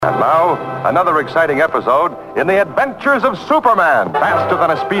And now, another exciting episode in the adventures of Superman, faster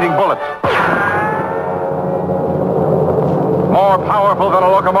than a speeding bullet. More powerful than a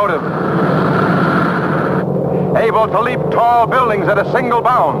locomotive. Able to leap tall buildings at a single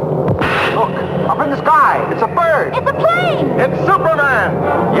bound. Look, up in the sky, it's a bird. It's a plane. It's Superman.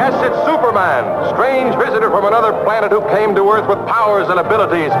 Yes, it's Superman, strange visitor from another planet who came to Earth with powers and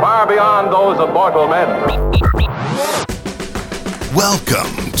abilities far beyond those of mortal men.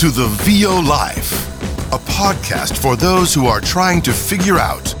 Welcome to the VO Life, a podcast for those who are trying to figure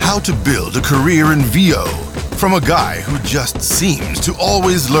out how to build a career in VO from a guy who just seems to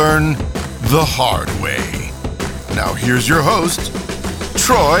always learn the hard way. Now here's your host,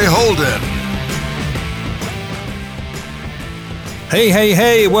 Troy Holden.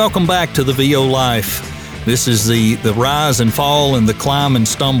 Hey, welcome back to the VO Life. This is the rise and fall and the climb and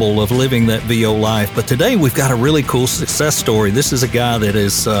stumble of living that VO life. But today we've got a really cool success story. This is a guy that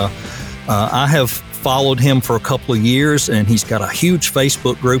is, I have followed him for a couple of years, and he's got a huge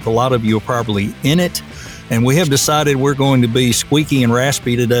Facebook group. A lot of you are probably in it. And we have decided we're going to be Squeaky and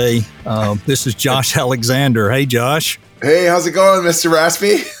Raspy today. This is Josh Alexander. Hey, Josh. Hey, how's it going, Mr.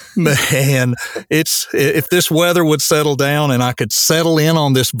 Raspy? Man, if this weather would settle down and I could settle in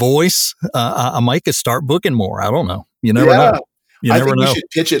on this voice, I might could start booking more. I don't know. You never know. You never know. We should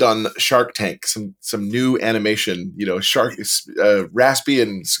pitch it on Shark Tank. Some new animation. You know, Raspy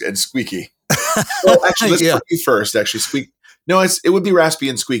and Squeaky. Well, actually, let's put you first. Actually, Squeaky. No, it would be Raspy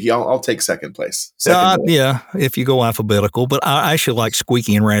and Squeaky. I'll take second place. Yeah, if you go alphabetical, but I actually like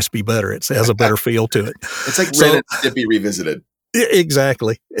Squeaky and Raspy better. It has a better feel to it. It's like Ren and Stimpy revisited.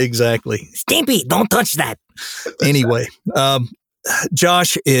 Exactly. Stimpy, don't touch that. Anyway,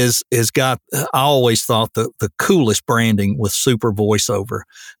 Josh is got, I always thought the coolest branding with super voiceover.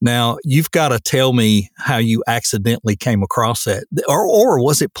 Now, you've got to tell me how you accidentally came across that, or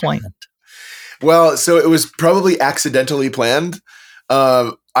was it planned? Well, so it was probably accidentally planned.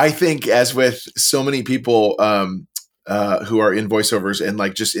 I think, as with so many people who are in voiceovers and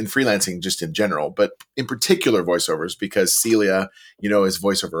like just in freelancing, just in general, but in particular voiceovers, because Celia, is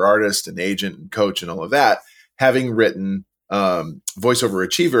voiceover artist and agent and coach and all of that, having written Voiceover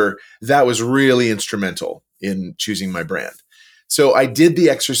Achiever, that was really instrumental in choosing my brand. So I did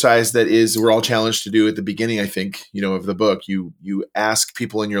the exercise that we're all challenged to do at the beginning, I think, of the book. You ask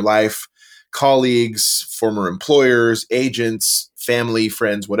people in your life, colleagues, former employers, agents, family,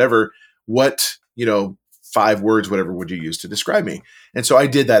 friends, whatever, what, 5 words, whatever would you use to describe me? And so I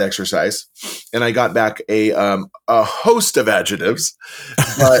did that exercise and I got back a host of adjectives,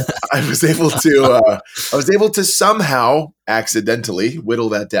 but I was able to somehow accidentally whittle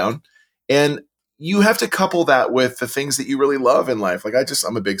that down. And you have to couple that with the things that you really love in life. Like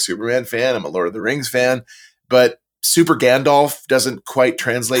I'm a big Superman fan. I'm a Lord of the Rings fan, but Super Gandalf doesn't quite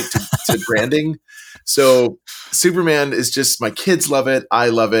translate to branding. So Superman is just, my kids love it. I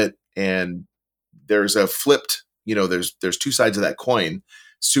love it. And there's a flipped, there's 2 sides of that coin: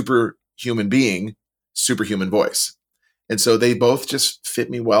 superhuman being, superhuman voice. And so they both just fit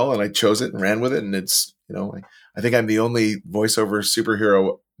me well, and I chose it and ran with it. And it's, I think I'm the only male voiceover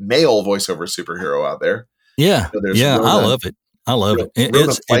superhero out there. Yeah. So I love it.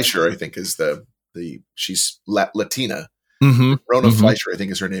 Rona Fleischer, I think, is she's Latina. Mm-hmm. Rona Fleischer, I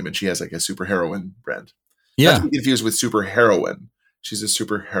think, is her name, and she has like a super heroine brand. Yeah. Not to be confused with super heroine. She's a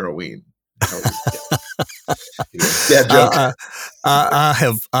super heroine. Dad joke.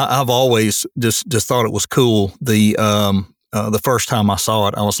 I've always just thought it was cool. The first time I saw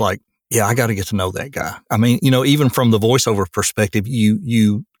it, I was like, yeah, I got to get to know that guy. I mean, even from the voiceover perspective,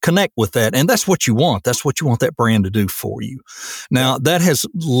 you connect with that, and that's what you want. That's what you want that brand to do for you. Now, that has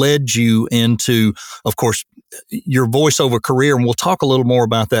led you into, of course, your voiceover career, and we'll talk a little more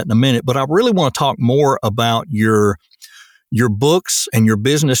about that in a minute. But I really want to talk more about your books and your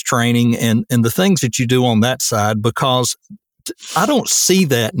business training and the things that you do on that side, because I don't see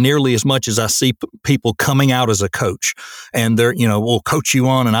that nearly as much as I see people coming out as a coach, and they're, we'll coach you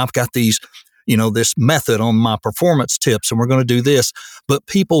on, and I've got these, this method on my performance tips, and we're going to do this. But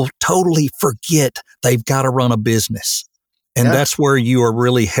people totally forget they've got to run a business. And that's where you are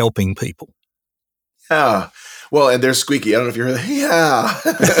really helping people. Yeah. Well, and there's Squeaky. I don't know if you heard that. Yeah.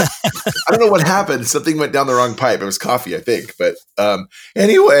 I don't know what happened. Something went down the wrong pipe. It was coffee, I think. But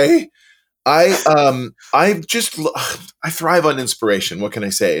anyway, I thrive on inspiration. What can I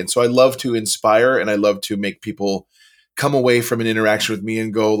say? And so I love to inspire, and I love to make people come away from an interaction with me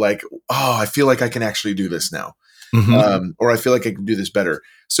and go like, oh, I feel like I can actually do this now. Mm-hmm. Or I feel like I can do this better.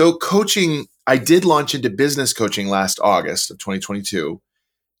 So coaching, I did launch into business coaching last August of 2022.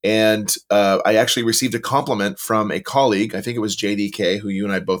 And I actually received a compliment from a colleague, I think it was JDK, who you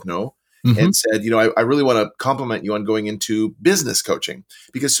and I both know, and said, I really want to compliment you on going into business coaching,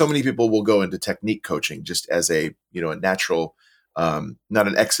 because so many people will go into technique coaching just as a natural, not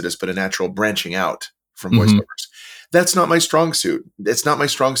an exodus, but a natural branching out from voiceovers. That's not my strong suit. It's not my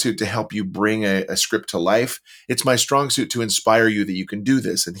strong suit to help you bring a script to life. It's my strong suit to inspire you that you can do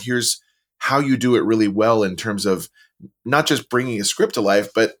this. And here's how you do it really well in terms of not just bringing a script to life,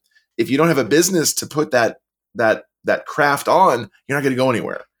 but if you don't have a business to put that craft on, you're not going to go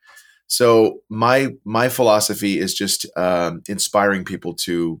anywhere. So my philosophy is just inspiring people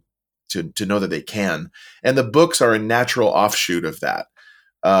to know that they can. And the books are a natural offshoot of that.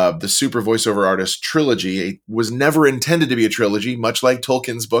 The Super Voiceover Artist trilogy was never intended to be a trilogy, much like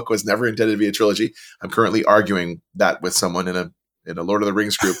Tolkien's book was never intended to be a trilogy. I'm currently arguing that with someone in a Lord of the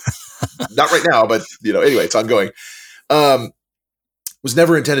Rings group. Not right now, but anyway, it's ongoing. Was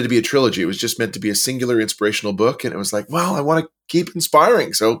never intended to be a trilogy. It was just meant to be a singular inspirational book. And it was like, well, I want to keep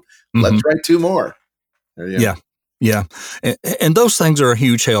inspiring. So let's write 2 more. Yeah. Yeah. And those things are a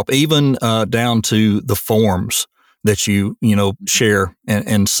huge help, even down to the forms that you share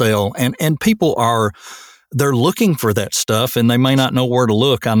and sell. And people they're looking for that stuff and they may not know where to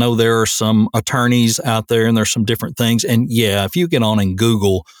look. I know there are some attorneys out there and there's some different things. And yeah, if you get on and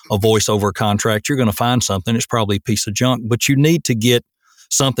Google a voiceover contract, you're going to find something. It's probably a piece of junk, but you need to get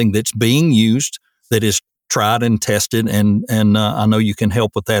something that's being used, that is tried and tested. And I know you can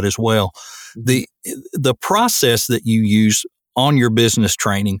help with that as well. The process that you use on your business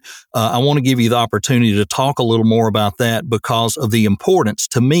training, I want to give you the opportunity to talk a little more about that, because of the importance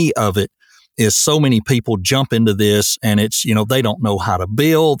to me of it. Is so many people jump into this and it's, they don't know how to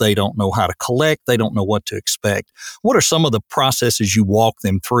bill, they don't know how to collect, they don't know what to expect. What are some of the processes you walk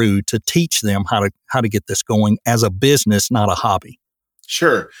them through to teach them how to get this going as a business, not a hobby?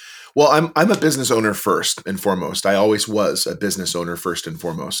 Sure. Well, I'm a business owner first and foremost. I always was a business owner first and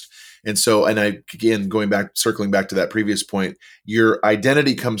foremost. And so, again, circling back to that previous point, your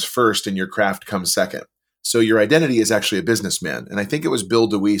identity comes first and your craft comes second. So your identity is actually a businessman. And I think it was Bill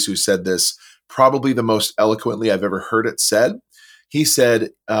DeWeese who said this probably the most eloquently I've ever heard it said. He said,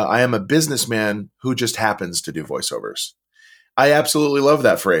 I am a businessman who just happens to do voiceovers. I absolutely love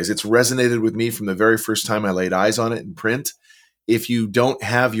that phrase. It's resonated with me from the very first time I laid eyes on it in print. If you don't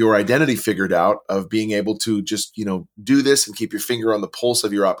have your identity figured out of being able to just, do this and keep your finger on the pulse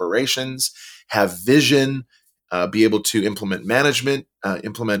of your operations, have vision, be able to implement management,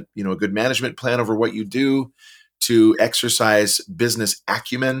 implement a good management plan over what you do, to exercise business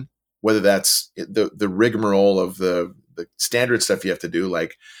acumen, whether that's the rigmarole of the standard stuff you have to do,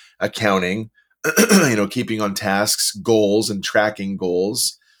 like accounting, keeping on tasks, goals and tracking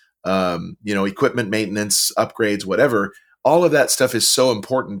goals, equipment maintenance, upgrades, whatever. All of that stuff is so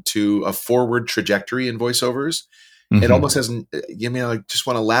important to a forward trajectory in voiceovers. It almost hasn't. I just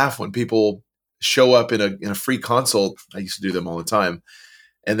want to laugh when people show up in a free consult. I used to do them all the time.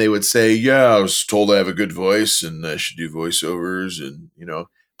 And they would say, yeah, I was told I have a good voice and I should do voiceovers. And,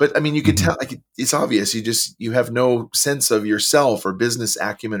 but I mean, you could tell, like, it's obvious. You have no sense of yourself or business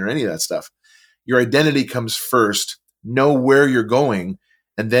acumen or any of that stuff. Your identity comes first, know where you're going,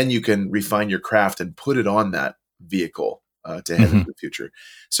 and then you can refine your craft and put it on that vehicle to head into the future.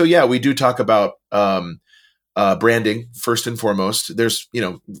 So yeah, we do talk about, branding first and foremost. There's,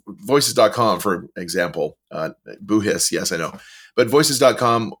 voices.com, for example, boo hiss. Yes, I know. But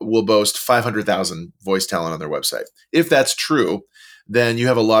voices.com will boast 500,000 voice talent on their website. If that's true, then you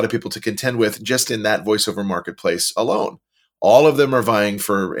have a lot of people to contend with just in that voiceover marketplace alone. All of them are vying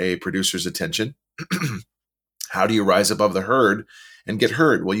for a producer's attention. How do you rise above the herd and get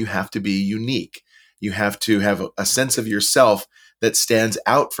heard? Well, you have to be unique. You have to have a sense of yourself that stands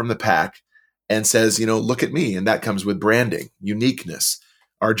out from the pack and says, look at me. And that comes with branding, uniqueness.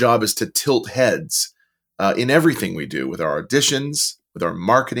 Our job is to tilt heads in everything we do, with our auditions, with our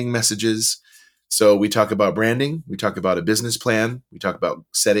marketing messages. So we talk about branding. We talk about a business plan. We talk about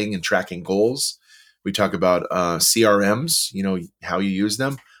setting and tracking goals. We talk about CRMs, how you use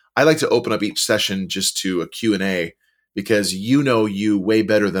them. I like to open up each session just to a Q&A, because you way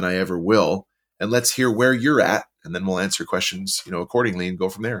better than I ever will. And let's hear where you're at, and then we'll answer questions, accordingly, and go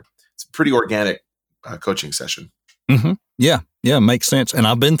from there. It's a pretty organic coaching session. Mm-hmm. Yeah, makes sense. And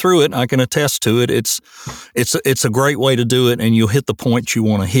I've been through it. I can attest to it. It's a great way to do it, and you'll hit the points you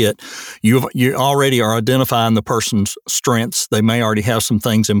want to hit. You already are identifying the person's strengths. They may already have some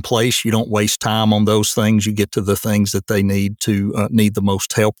things in place. You don't waste time on those things. You get to the things that they need the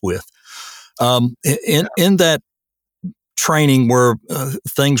most help with. In that training where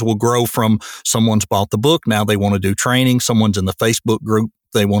things will grow from someone's bought the book, now they want to do training, someone's in the Facebook group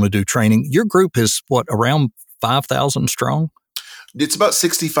they want to do training. Your group is what, around 5,000 strong? It's about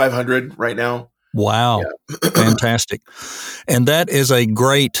 6,500 right now. Wow. Yeah. Fantastic. And that is a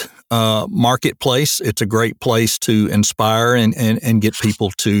great marketplace. It's a great place to inspire and get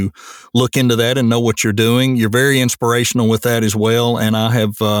people to look into that and know what you're doing. You're very inspirational with that as well. And I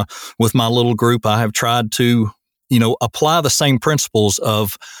have, with my little group, I have tried to, apply the same principles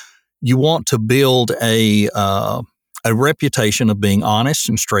of you want to build a reputation of being honest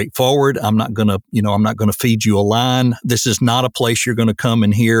and straightforward. I'm not going to feed you a line. This is not a place you're going to come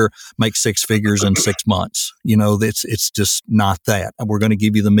in here, make six figures in 6 months. It's just not that. We're going to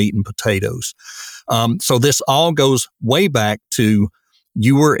give you the meat and potatoes. So this all goes way back to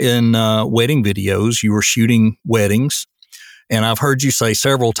you were in wedding videos. You were shooting weddings. And I've heard you say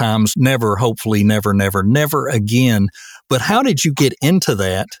several times, never, hopefully never, never, never again. But how did you get into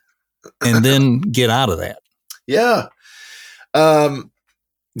that and then get out of that? Yeah.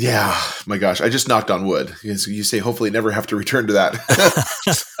 Yeah, my gosh, I just knocked on wood. You say, hopefully never have to return to that.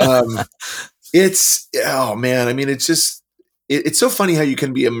 Oh man. I mean, it's so funny how you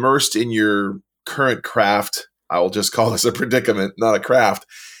can be immersed in your current craft. I'll just call this a predicament, not a craft,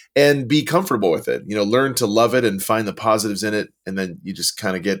 and be comfortable with it, learn to love it and find the positives in it. And then you just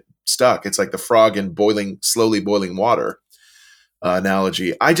kind of get stuck. It's like the frog in slowly boiling water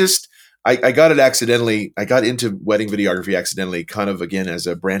analogy. I got it accidentally. I got into wedding videography accidentally, kind of again as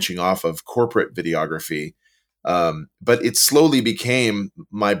a branching off of corporate videography. But it slowly became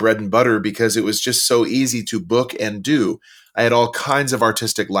my bread and butter because it was just so easy to book and do. I had all kinds of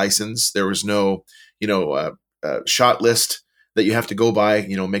artistic license. There was no, shot list that you have to go by,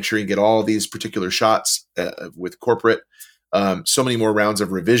 make sure you get all these particular shots with corporate. So many more rounds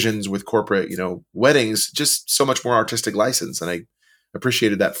of revisions with corporate, weddings, just so much more artistic license. And I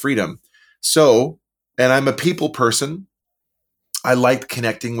appreciated that freedom. So, and I'm a people person. I liked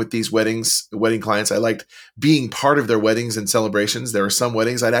connecting with these wedding clients. I liked being part of their weddings and celebrations. There are some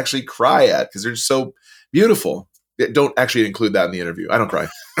weddings I'd actually cry at because they're so beautiful. Don't actually include that in the interview. I don't cry.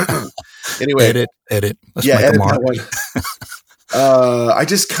 Anyway. Edit. Let's make edit a mark. That one. I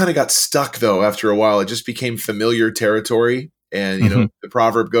just kind of got stuck though after a while. It just became familiar territory. And, the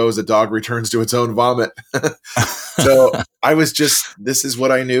proverb goes, a dog returns to its own vomit. So I was this is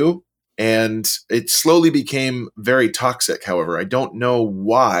what I knew. And it slowly became very toxic. However, I don't know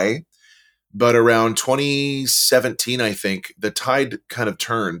why, but around 2017, I think the tide kind of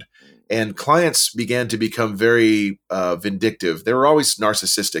turned and clients began to become very vindictive. They were always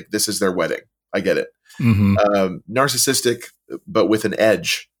narcissistic. This is their wedding. I get it. Mm-hmm. Narcissistic, but with an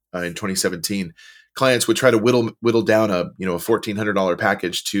edge. In 2017, clients would try to whittle down a $1,400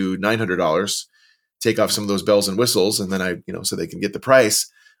 package to $900, take off some of those bells and whistles, and then so they can get the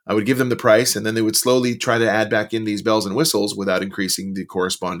price. I would give them the price, and then they would slowly try to add back in these bells and whistles without increasing the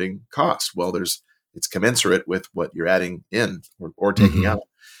corresponding cost. Well, it's commensurate with what you're adding in or taking out.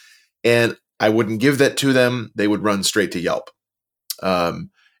 And I wouldn't give that to them. They would run straight to Yelp.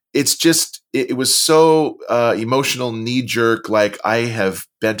 It's just, it was so emotional, knee jerk. Like I have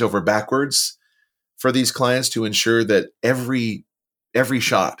bent over backwards for these clients to ensure that every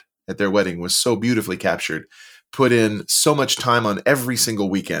shot at their wedding was so beautifully captured. Put in so much time on every single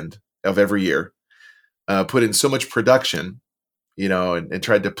weekend of every year, put in so much production, and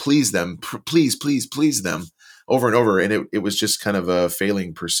tried to please them, please them over and over. And it was just kind of a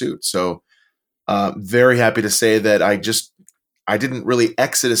failing pursuit. So very happy to say that I didn't really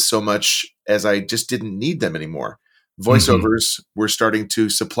exodus so much as I just didn't need them anymore. Voiceovers were starting to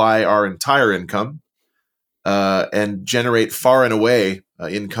supply our entire income and generate far and away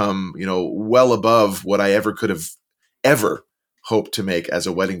income, well above what I ever could have ever hoped to make as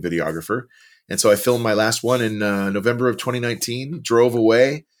a wedding videographer. And so I filmed my last one in November of 2019, drove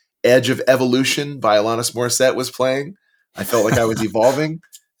away. Edge of Evolution by Alanis Morissette was playing. I felt like I was evolving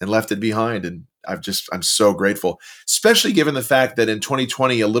and left it behind. And I'm so grateful, especially given the fact that in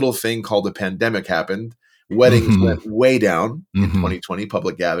 2020, a little thing called a pandemic happened. Weddings went way down in 2020,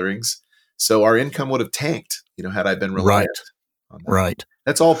 public gatherings. So our income would have tanked, had I been reliant on that. Right.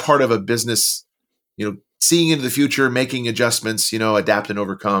 That's all part of a business, seeing into the future, making adjustments, adapt and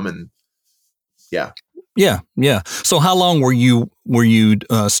overcome. And yeah. Yeah. So how long were you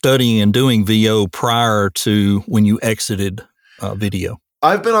studying and doing VO prior to when you exited video?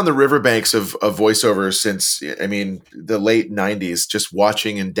 I've been on the riverbanks of voiceover since, the late 90s, just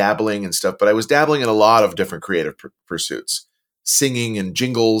watching and dabbling and stuff. But I was dabbling in a lot of different creative pursuits, singing and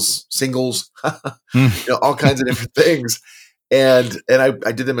singles, all kinds of different things. And I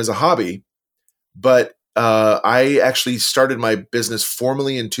did them as a hobby. But I actually started my business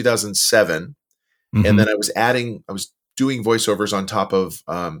formally in 2007. And then I was doing voiceovers on top of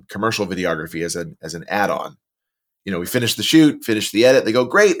commercial videography as an add-on. We finish the shoot, finish the edit. They go,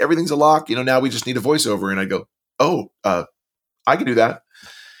 great, everything's a lock. Now we just need a voiceover. And I go, I can do that.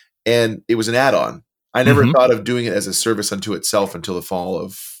 And it was an add-on. I never thought of doing it as a service unto itself until the fall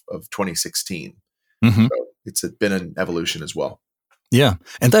of 2016. So it's been an evolution as well. Yeah.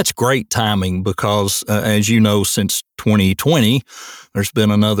 And that's great timing because, as you know, since 2020, there's been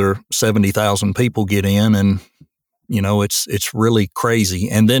another 70,000 people get in, and, it's really crazy.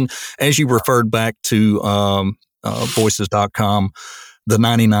 And then as you referred back to voices.com, the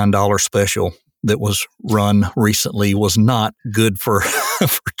 $99 special that was run recently was not good for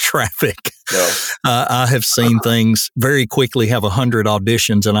traffic. No. I have seen things very quickly have 100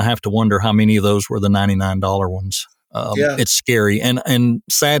 auditions, and I have to wonder how many of those were the $99 ones. It's scary and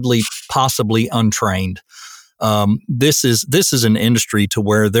sadly, possibly untrained. This is an industry to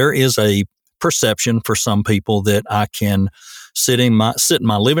where there is a perception for some people that I can sit in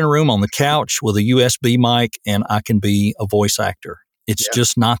my living room on the couch with a USB mic and I can be a voice actor. It's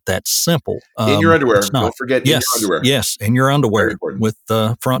just not that simple. In your underwear. Don't forget in your underwear. Yes, in your underwear with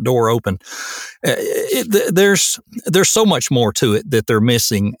the front door open. There's so much more to it that they're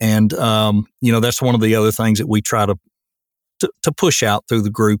missing. And, that's one of the other things that we try to push out through the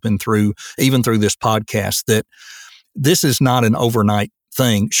group and even through this podcast, that this is not an overnight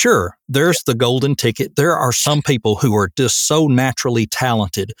thing. Sure, there's the golden ticket. There are some people who are just so naturally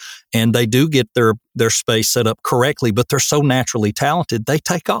talented and they do get their space set up correctly, but they're so naturally talented, they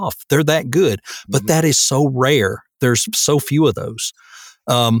take off. They're that good. But that is so rare. There's so few of those.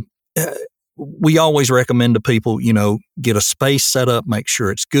 We always recommend to people, get a space set up, make sure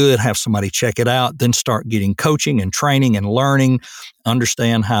it's good, have somebody check it out, then start getting coaching and training and learning,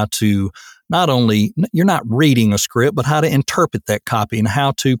 understand how to not only, you're not reading a script, but how to interpret that copy and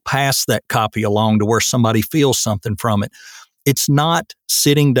how to pass that copy along to where somebody feels something from it. It's not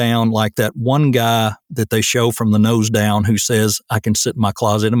sitting down like that one guy that they show from the nose down who says, I can sit in my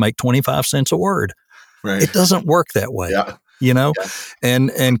closet and make 25 cents a word. Right. It doesn't work that way. Yeah.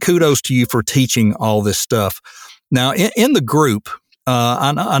 And kudos to you for teaching all this stuff. Now, in the group,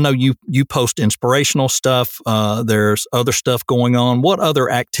 I know you post inspirational stuff. There's other stuff going on. What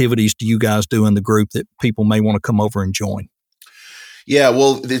other activities do you guys do in the group that people may want to come over and join? Yeah,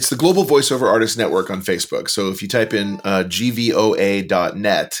 well, it's the Global Voiceover Artists Network on Facebook. So if you type in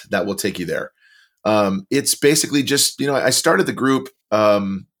gvoa.net, that will take you there. It's basically just, I started the group,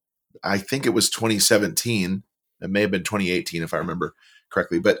 I think it was 2017. It may have been 2018 if I remember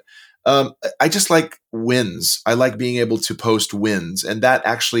correctly. But I just like wins. I like being able to post wins. And that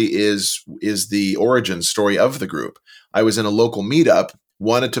actually is the origin story of the group. I was in a local meetup,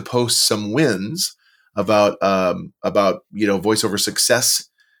 wanted to post some wins about voiceover success,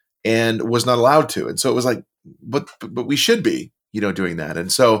 and was not allowed to. And so it was like, but we should be, doing that.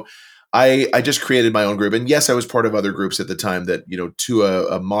 And so I just created my own group. And yes, I was part of other groups at the time that, to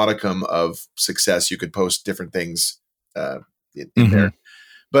a modicum of success, you could post different things in there.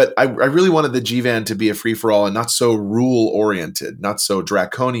 But I really wanted the GVAN to be a free-for-all and not so rule-oriented, not so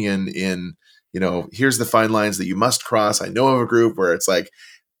draconian in, here's the fine lines that you must cross. I know of a group where it's like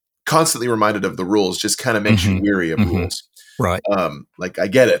constantly reminded of the rules, just kind of makes you weary of rules. Right. Like, I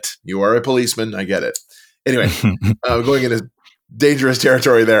get it. You are a policeman. I get it. Anyway, going into dangerous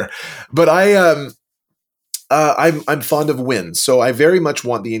territory there. But I'm fond of wins. So I very much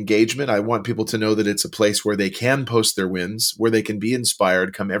want the engagement. I want people to know that it's a place where they can post their wins, where they can be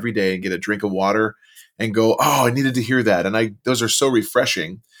inspired, come every day and get a drink of water and go, oh, I needed to hear that. And those are so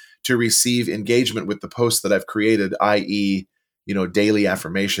refreshing to receive engagement with the posts that I've created, i.e., daily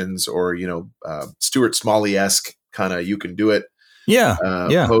affirmations or, Stuart Smalley-esque kind of, you can do it.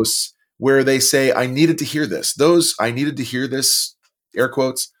 Posts where they say, I needed to hear this. Those I needed to hear this, air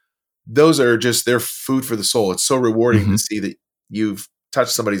quotes, those are just, they're food for the soul. It's so rewarding to see that you've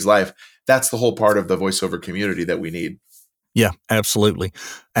touched somebody's life. That's the whole part of the voiceover community that we need. Yeah, absolutely.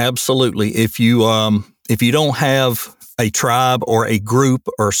 Absolutely. If you don't have a tribe or a group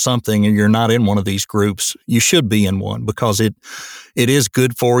or something, and you're not in one of these groups, you should be in one because it is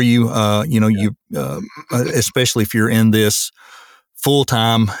good for you. Especially if you're in this full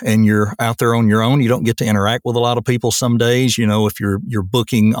time and you're out there on your own, you don't get to interact with a lot of people some days. If you're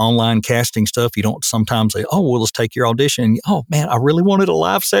booking online casting stuff, you don't sometimes say, oh, well, let's take your audition. Oh man, I really wanted a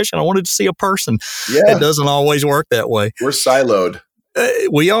live session. I wanted to see a person. Yeah. It doesn't always work that way. We're siloed.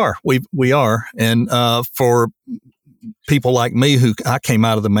 We are. And for people like me I came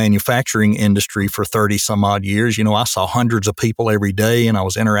out of the manufacturing industry for 30 some odd years, I saw hundreds of people every day and I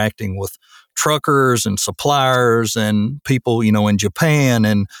was interacting with truckers and suppliers and people, in Japan.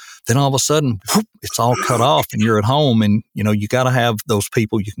 And then all of a sudden, whoop, it's all cut off and you're at home and, you got to have those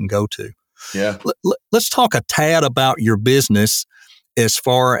people you can go to. Yeah. Let's talk a tad about your business as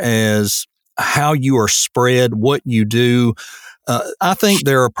far as how you are spread, what you do. I think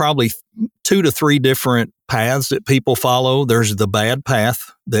there are probably 2 to 3 different paths that people follow. There's the bad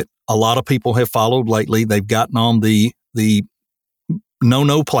path that a lot of people have followed lately. They've gotten on the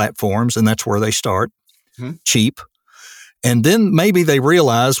no platforms, and that's where they start, cheap. And then maybe they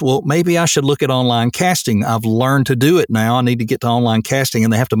realize, well, maybe I should look at online casting. I've learned to do it now. I need to get to online casting,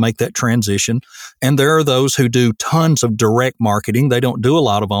 and they have to make that transition. And there are those who do tons of direct marketing. They don't do a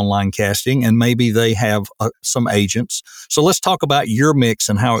lot of online casting, and maybe they have some agents. So let's talk about your mix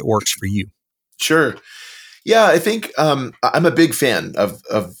and how it works for you. Sure. Yeah, I think I'm a big fan of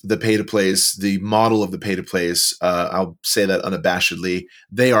the pay-to-plays, the model of the pay-to-plays. I'll say that unabashedly.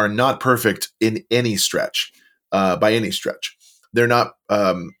 They are not perfect in any stretch. By any stretch, they're not,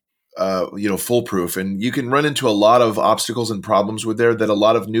 foolproof, and you can run into a lot of obstacles and problems with there that a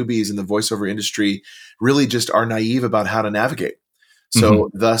lot of newbies in the voiceover industry really just are naive about how to navigate. So,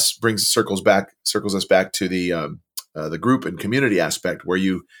 thus circles us back to the group and community aspect, where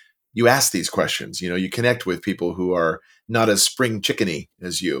you ask these questions. You connect with people who are not as spring chickeny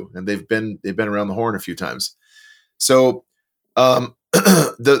as you, and they've been around the horn a few times. So.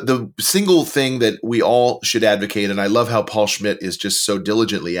 The single thing that we all should advocate, and I love how Paul Schmidt is just so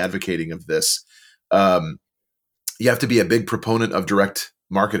diligently advocating of this, you have to be a big proponent of direct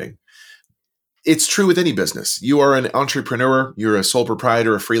marketing. It's true with any business. You are an entrepreneur, you're a sole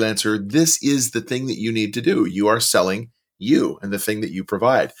proprietor, a freelancer. This is the thing that you need to do. You are selling you and the thing that you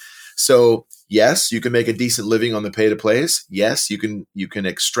provide. So yes, you can make a decent living on the pay-to-plays. Yes, you can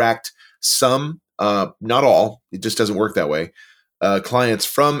extract some, not all. It just doesn't work that way. Clients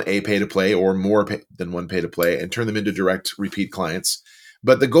from a pay-to-play or more than one pay-to-play and turn them into direct repeat clients.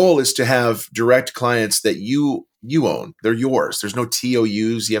 But the goal is to have direct clients that you own. They're yours. There's no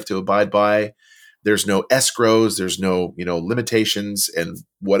TOUs you have to abide by. There's no escrows. There's no, limitations and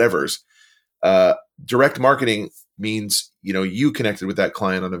whatevers. Direct marketing means, you connected with that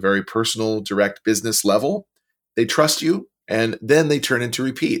client on a very personal, direct business level. They trust you, and then they turn into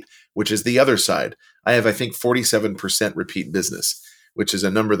repeat, which is the other side. I have, I think, 47% repeat business, which is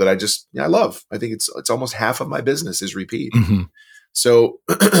a number that I love. I think it's almost half of my business is repeat. So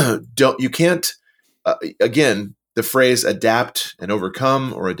again, the phrase adapt and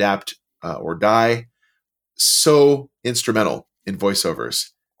overcome, or adapt or die, so instrumental in voiceovers,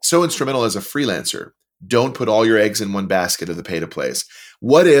 so instrumental as a freelancer. Don't put all your eggs in one basket of the pay-to-plays.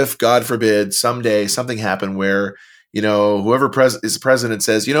 What if, God forbid, someday something happened where whoever is the president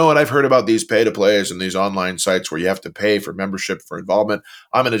says, what, I've heard about these pay-to-plays and these online sites where you have to pay for membership for involvement.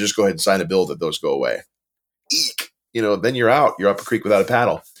 I'm going to just go ahead and sign a bill that those go away. Eek. Then you're out. You're up a creek without a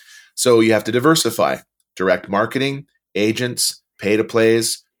paddle. So you have to diversify. Direct marketing, agents,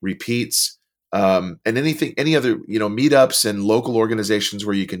 pay-to-plays, repeats, and any other, meetups and local organizations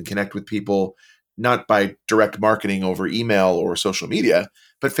where you can connect with people, not by direct marketing over email or social media,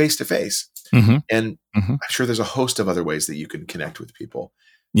 but face-to-face. And I'm sure there's a host of other ways that you can connect with people.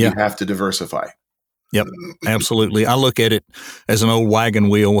 Yeah. You have to diversify. Yep, absolutely. I look at it as an old wagon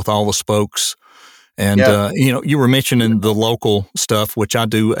wheel with all the spokes. And, you were mentioning the local stuff, which I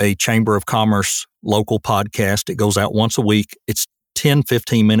do a Chamber of Commerce local podcast. It goes out once a week. It's 10,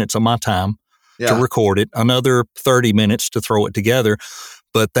 15 minutes of my time to record it, another 30 minutes to throw it together.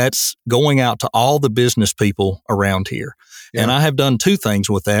 But that's going out to all the business people around here. Yeah. And I have done 2 things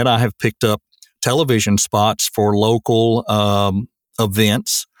with that. I have picked up television spots for local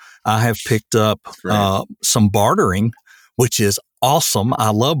events. I have picked up some bartering, which is awesome.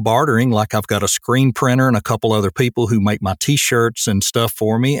 I love bartering. Like, I've got a screen printer and a couple other people who make my T-shirts and stuff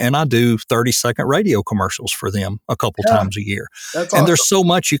for me. And I do 30-second radio commercials for them a couple times a year. That's awesome. And there's so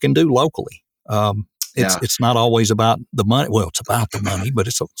much you can do locally. It's not always about the money. Well, it's about the money, but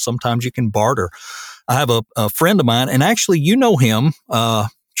sometimes you can barter. I have a friend of mine, and actually, him,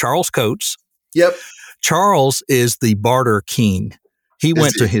 Charles Coates. Yep. Charles is the barter king. He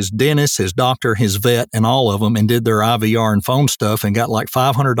went to his dentist, his doctor, his vet, and all of them, and did their IVR and phone stuff, and got like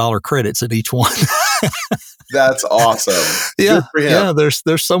 $500 credits at each one. That's awesome. Yeah,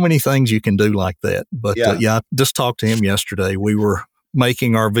 there's so many things you can do like that. But I just talked to him yesterday. We were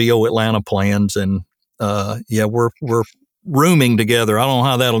making our VO Atlanta plans, and we're rooming together. I don't know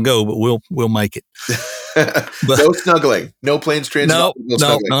how that'll go, but we'll make it. No snuggling, no planes, trains, No, no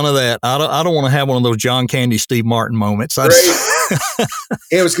snuggling. none of that. I don't want to have one of those John Candy, Steve Martin moments.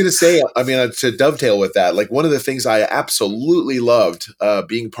 Hey, I was going to say, I mean, to dovetail with that, like one of the things I absolutely loved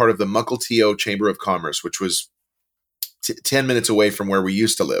being part of the Mukilteo Chamber of Commerce, which was 10 minutes away from where we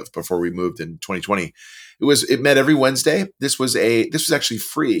used to live before we moved in 2020. It met every Wednesday. This was actually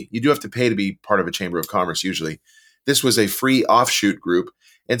free. You do have to pay to be part of a Chamber of Commerce usually. This was a free offshoot group.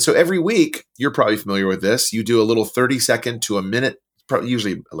 And so every week, you're probably familiar with this, you do a little 30-second to a minute,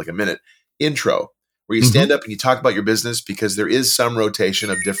 usually like a minute intro, where you stand up and you talk about your business, because there is some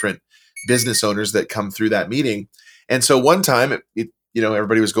rotation of different business owners that come through that meeting. And so one time,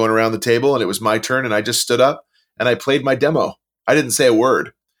 everybody was going around the table and it was my turn, and I just stood up and I played my demo. I didn't say a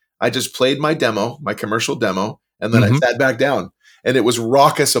word. I just played my demo, my commercial demo, and then I sat back down. And it was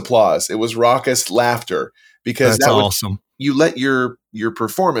raucous applause. It was raucous laughter, because that's awesome. You let your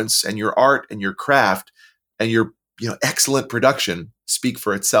performance and your art and your craft and your excellent production speak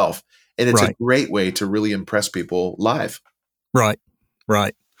for itself. And it's a great way to really impress people live. Right.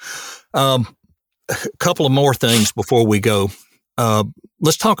 A couple of more things before we go.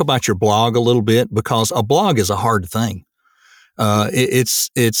 Let's talk about your blog a little bit, because a blog is a hard thing. It's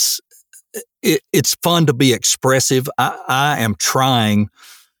fun to be expressive. I am trying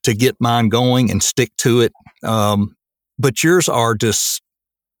to get mine going and stick to it. But yours are just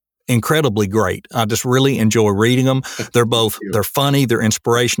incredibly great. I just really enjoy reading them. They're funny, they're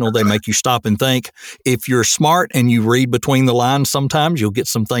inspirational, they make you stop and think. If you're smart and you read between the lines, sometimes you'll get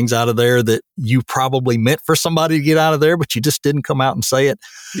some things out of there that you probably meant for somebody to get out of there, but you just didn't come out and say it.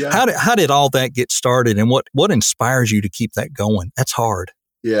 Yeah. How did all that get started, and what inspires you to keep that going? That's hard.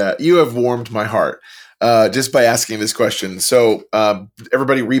 Yeah, you have warmed my heart just by asking this question. So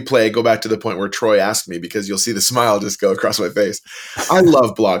everybody replay, go back to the point where Troy asked me, because you'll see the smile just go across my face. I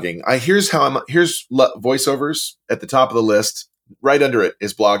love blogging. Here's voiceovers at the top of the list. Right under it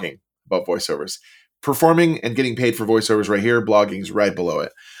is blogging about voiceovers. Performing and getting paid for voiceovers right here. Blogging is right below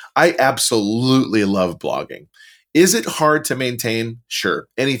it. I absolutely love blogging. Is it hard to maintain? Sure.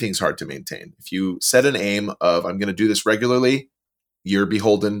 Anything's hard to maintain. If you set an aim of, I'm going to do this regularly, you're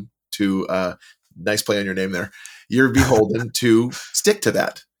beholden to nice play on your name there. You're beholden to stick to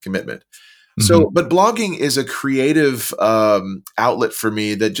that commitment. So, but blogging is a creative outlet for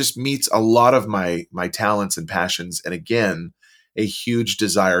me that just meets a lot of my talents and passions. And again, a huge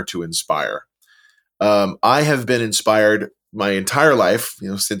desire to inspire. I have been inspired my entire life,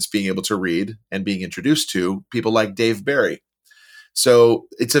 since being able to read and being introduced to people like Dave Barry. So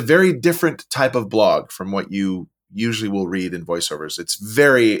it's a very different type of blog from what you usually will read in voiceovers. It's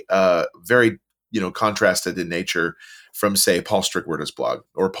very, very, contrasted in nature from, say, Paul Strickwerda's blog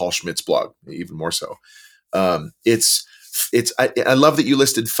or Paul Schmidt's blog, even more so. I love that you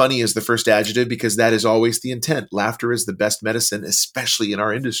listed funny as the first adjective, because that is always the intent. Laughter is the best medicine, especially in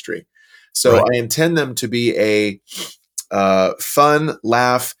our industry. So I intend them to be a fun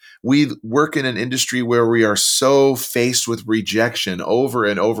laugh. We work in an industry where we are so faced with rejection over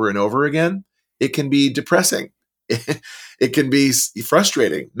and over and over again. It can be depressing. It can be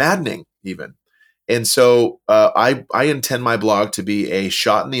frustrating, maddening even. And so I intend my blog to be a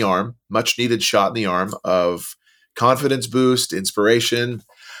shot in the arm, much needed shot in the arm of confidence boost, inspiration.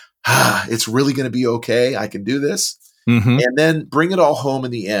 It's really going to be okay. I can do this. And then bring it all home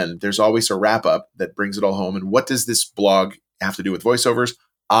in the end. There's always a wrap up that brings it all home. And what does this blog have to do with voiceovers?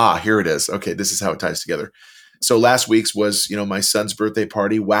 Here it is. Okay, this is how it ties together. So last week's was, my son's birthday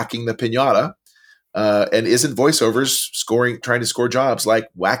party, whacking the piñata. And isn't voiceovers trying to score jobs like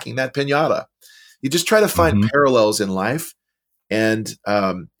whacking that piñata? You just try to find parallels in life. And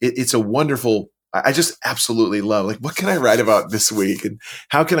it's a wonderful, I just absolutely love, like, what can I write about this week? And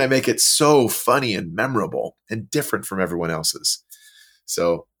how can I make it so funny and memorable and different from everyone else's?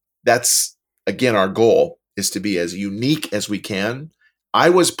 So that's, again, our goal is to be as unique as we can.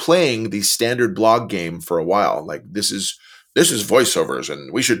 I was playing the standard blog game for a while. Like, this is voiceovers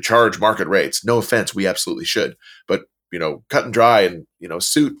and we should charge market rates. No offense, we absolutely should. But, cut and dry and,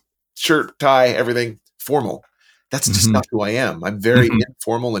 suit, shirt, tie, everything formal. That's just not who I am. I'm very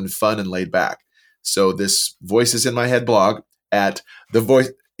informal and fun and laid back. So this Voices in My Head blog at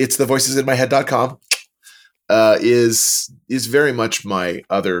it's thevoicesinmyhead.com is very much my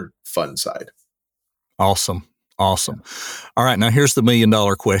other fun side. Awesome. All right. Now here's the $1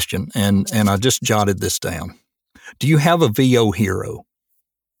 million question. And I just jotted this down. Do you have a VO hero?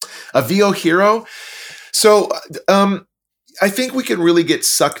 A VO hero? So, I think we can really get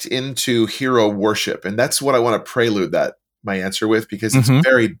sucked into hero worship. And that's what I want to prelude my answer with, because it's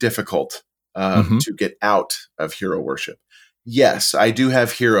very difficult to get out of hero worship. Yes, I do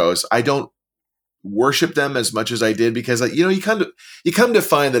have heroes. I don't worship them as much as I did, because you come to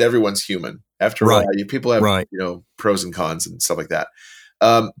find that everyone's human after a while. People have pros and cons and stuff like that.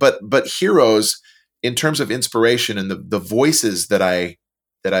 But heroes, in terms of inspiration and the voices that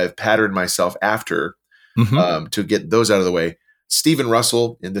I've patterned myself after, to get those out of the way. Stephen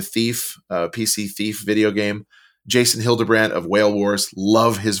Russell in the Thief, PC Thief video game. Jason Hildebrandt of Whale Wars.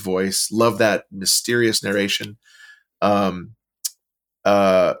 Love his voice. Love that mysterious narration. David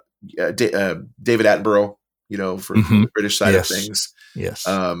Attenborough, from the British side of things. Yes.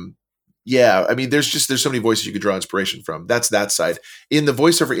 I mean, there's so many voices you could draw inspiration from. That's that side. In the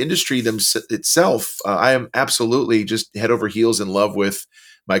voiceover industry itself, I am absolutely just head over heels in love with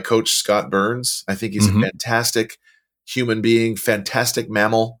my coach, Scott Burns. I think he's a fantastic human being, fantastic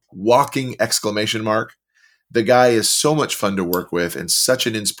mammal, walking exclamation mark. The guy is so much fun to work with and such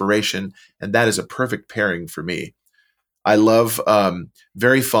an inspiration. And that is a perfect pairing for me. I love,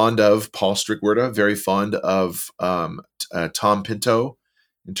 very fond of Paul Strickwerda, very fond of Tom Pinto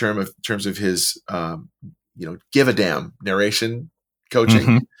in terms of his, give a damn narration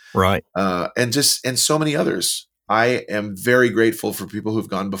coaching. Right. And so many others. I am very grateful for people who've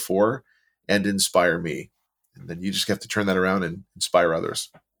gone before and inspire me. And then you just have to turn that around and inspire others.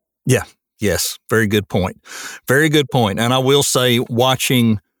 Yeah. Yes. Very good point. Very good point. And I will say,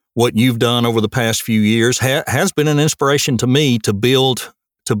 watching what you've done over the past few years has been an inspiration to me to build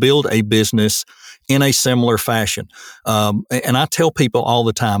a business in a similar fashion. And I tell people all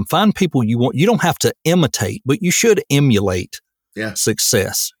the time, find people you want. You don't have to imitate, but you should emulate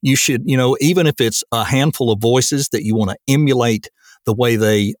success. You should, even if it's a handful of voices that you want to emulate the way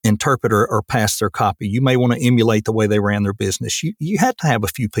they interpret or pass their copy. You may want to emulate the way they ran their business. You have to have a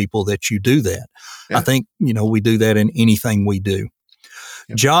few people that you do that. Yeah. I think, we do that in anything we do.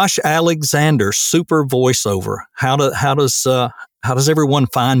 Yeah. Josh Alexander, Super Voiceover. How does everyone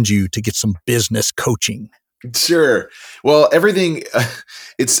find you to get some business coaching? Sure. Well, everything, I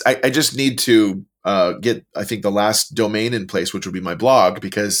just need to get, I think, the last domain in place, which would be my blog,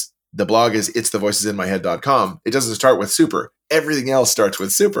 because the blog is itsthevoicesinmyhead.com. It doesn't start with super. Everything else starts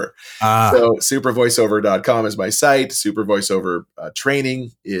with super. So supervoiceover.com is my site. Super Voiceover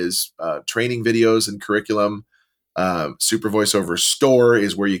training is training videos and curriculum. Super Voiceover store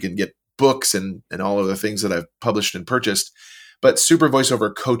is where you can get books and all of the things that I've published and purchased. But Super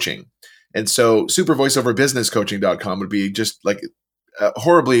Voiceover coaching. And so supervoiceoverbusinesscoaching.com would be just like a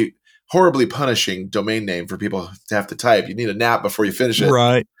horribly punishing domain name for people to have to type. You need a nap before you finish it.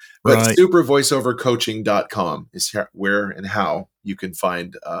 Right. But supervoiceovercoaching.com is where and how you can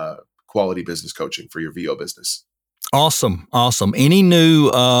find quality business coaching for your VO business. Awesome. Any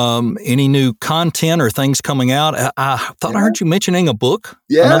new content or things coming out? I thought I heard you mentioning a book.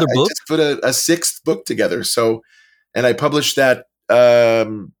 Yeah, another book. I just put a sixth book together. So, and I published that. I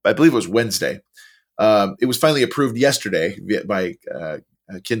believe it was Wednesday. It was finally approved yesterday by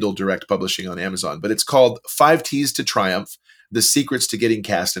Kindle Direct Publishing on Amazon. But it's called 5 T's to Triumph: The Secrets to Getting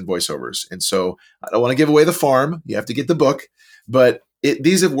Cast in Voiceovers. And so I don't want to give away the farm. You have to get the book. But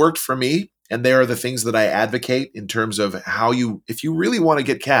these have worked for me. And they are the things that I advocate in terms of how if you really want to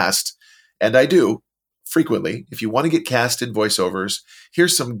get cast, and I do frequently, if you want to get cast in voiceovers,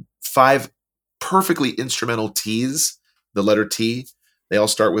 here's some 5 perfectly instrumental T's, the letter T. They all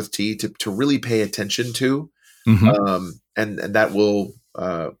start with T to really pay attention to. Mm-hmm. And that will,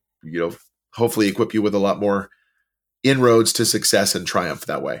 hopefully equip you with a lot more inroads to success and triumph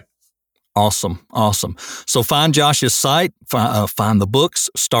that way. Awesome. So find Josh's site, find the books,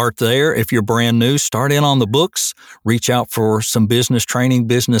 start there. If you're brand new, start in on the books, reach out for some business training,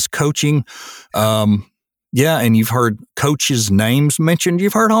 business coaching. And you've heard coaches' names mentioned.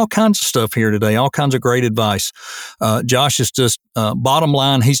 You've heard all kinds of stuff here today, all kinds of great advice. Josh is just, bottom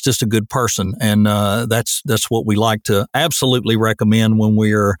line, he's just a good person. And that's what we like to absolutely recommend when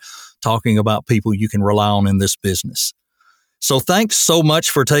we are talking about people you can rely on in this business. So thanks so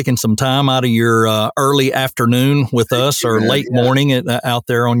much for taking some time out of your early afternoon with us, or late morning out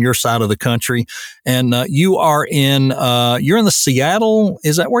there on your side of the country. And you're in the Seattle,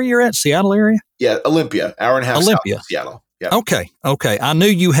 is that where you're at? Seattle area? Yeah, Olympia, hour and a half Olympia. South of Seattle. Yeah. Okay. I knew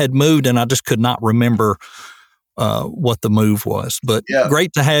you had moved and I just could not remember what the move was. But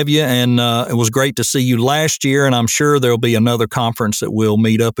great to have you. And it was great to see you last year. And I'm sure there'll be another conference that we'll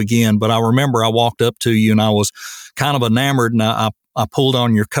meet up again. But I remember I walked up to you and I was kind of enamored, and I pulled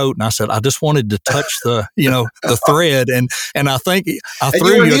on your coat and I said, I just wanted to touch the thread. And I think I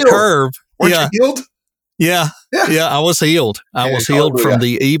threw you a curve. Weren't you healed? Yeah. I was healed. I was healed from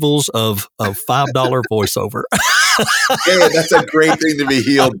the evils of $5 voiceover. Yeah, that's a great thing to be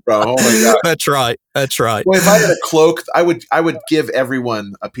healed from. Oh my God. That's right. Well, if I had a cloak, I would give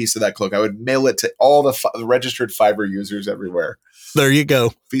everyone a piece of that cloak. I would mail it to all the registered Fiverr users everywhere. There you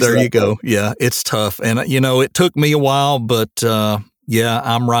go. Yeah, it's tough. And, it took me a while, but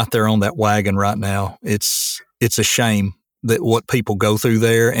I'm right there on that wagon right now. It's a shame that what people go through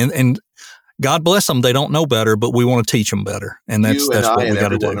there. And God bless them. They don't know better, but we want to teach them better. And that's what we got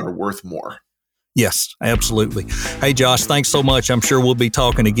to do. Are worth more. Yes, absolutely. Hey, Josh, thanks so much. I'm sure we'll be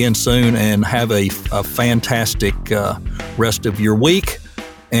talking again soon, and have a fantastic rest of your week.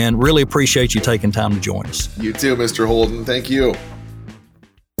 And really appreciate you taking time to join us. You too, Mr. Holden. Thank you.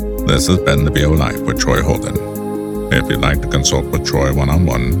 This has been The VO Life with Troy Holden. If you'd like to consult with Troy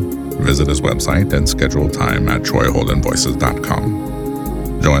one-on-one, visit his website and schedule time at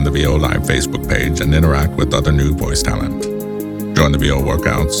troyholdenvoices.com. Join the VO Live Facebook page and interact with other new voice talent. Join the VO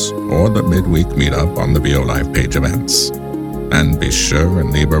workouts or the midweek meetup on the VO Live page events. And be sure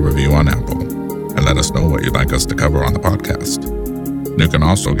and leave a review on Apple and let us know what you'd like us to cover on the podcast. You can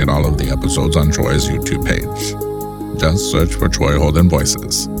also get all of the episodes on Troy's YouTube page. Just search for Troy Holden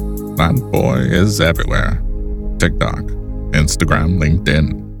Voices. That boy is everywhere. TikTok, Instagram,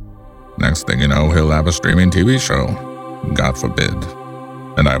 LinkedIn. Next thing you know, he'll have a streaming TV show. God forbid.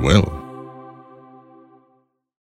 And I will.